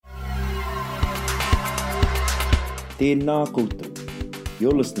Tēnā koutou.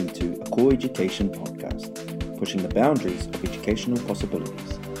 You're listening to a Core Education podcast, pushing the boundaries of educational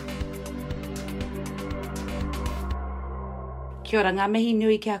possibilities. Kia ora, ngā mihi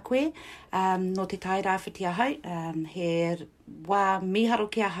nui kia koe, no te tai rāwhiti ahau, he wā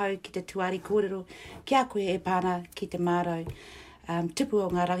miharo kia hau ki te tuari kōrero, kia koe e pāna ki te mārau, tipu o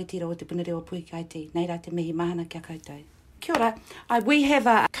ngā rangitira o te punireo Puikaiti, nei rā te mihi mahana kia koutou. Kia ora, we have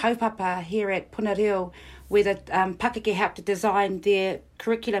a kaupapa here at Punireo where the Pakeke helped to design their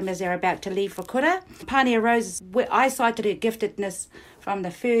curriculum as they're about to leave for kura. Pānia Rose, I cited her giftedness from the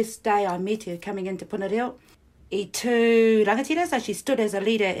first day I met her coming into Punireo. I tū rangatira, so she stood as a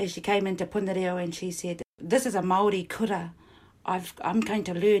leader as she came into Punireo and she said, this is a Māori kura. I'm going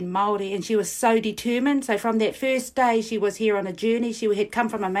to learn Māori, and she was so determined. So from that first day she was here on a journey. She had come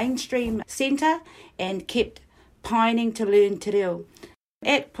from a mainstream centre and kept pining to learn te reo.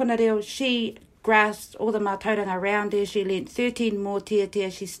 At Punireo, she grasped all the mātauranga around her. She learnt 13 more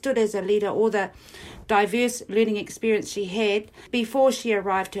tiatia. She stood as a leader, all the diverse learning experience she had before she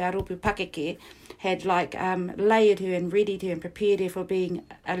arrived to Aropu Pakeke had layered her and readied her and prepared her for being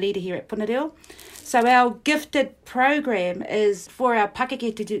a leader here at Punireo. So our gifted program is for our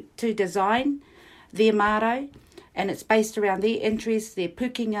Pakeke to design their māro, and it's based around their interests, their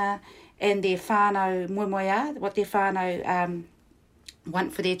pukinga, and their whānau moemoeā, what their whānau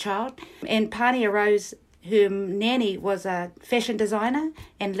want for their child. And Pānia Rose, her nanny was a fashion designer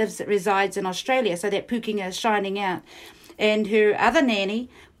and resides in Australia, so that pukinga is shining out. And her other nanny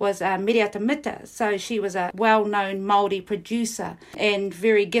was Miriata Mita, so she was a well-known Māori producer and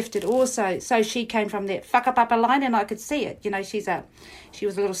very gifted also. So she came from that whakapapa line, and I could see it. You know, she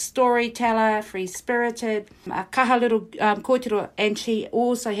was a little storyteller, free-spirited, a kaha little kōtero, and she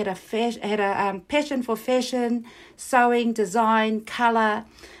also had a passion for fashion, sewing, design, colour,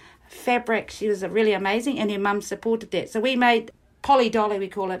 fabric. She was really amazing, and her mum supported that. So we made Polly Dolly, we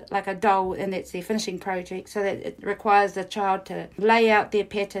call it, like a doll, and that's their finishing project, so that it requires the child to lay out their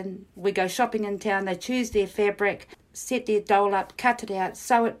pattern. We go shopping in town, they choose their fabric, set their doll up, cut it out,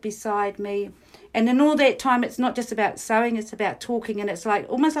 sew it beside me. And in all that time, it's not just about sewing, it's about talking, and it's like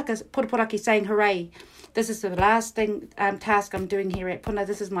almost like a puraporaki saying, hooray, this is the last task I'm doing here at Puna,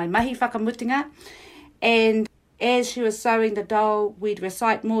 this is my mahi whakamutinga. And as she was sewing the doll, we'd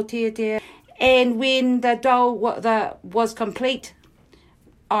recite more tiatia. And when the doll was complete,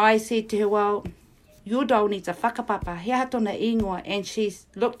 I said to her, well, your doll needs a whakapapa, he aha tōna ingoa. And she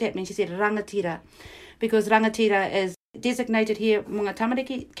looked at me and she said, rangatira, because rangatira is designated here, Munga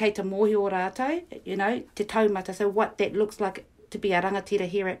Tamariki, kei te mohi o rātou, you know, te taumata. So what that looks like to be a rangatira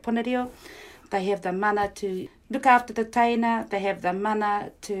here at Punireo. They have the mana to look after the teina, they have the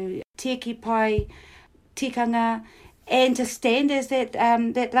mana to teki pai, tikanga, and to stand as that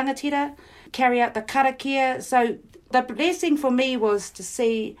rangatira, carry out the karakia. So the blessing for me was to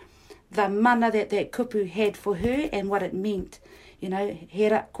see the mana that kupu had for her and what it meant. You know,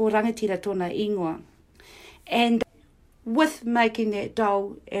 hera ko rangatira tōna ingoa. And with making that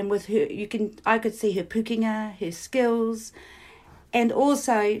doll and with her, I could see her pukinga, her skills, and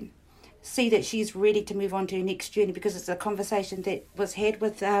also see that she's ready to move on to her next journey, because it's a conversation that was had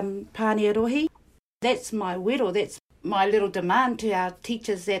with Pānia Rohi. That's my wero, that's my little demand to our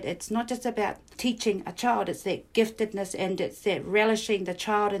teachers, that it's not just about teaching a child, it's that giftedness and it's that relishing the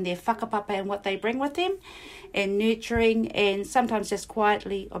child and their whakapapa and what they bring with them, and nurturing, and sometimes just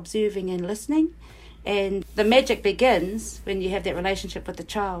quietly observing and listening. And the magic begins when you have that relationship with the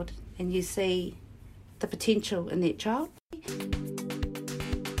child and you see the potential in that child.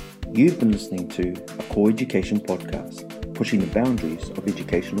 You've been listening to a Core Education podcast, pushing the boundaries of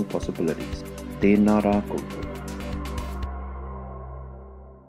educational possibilities. Tēnā rā koutou.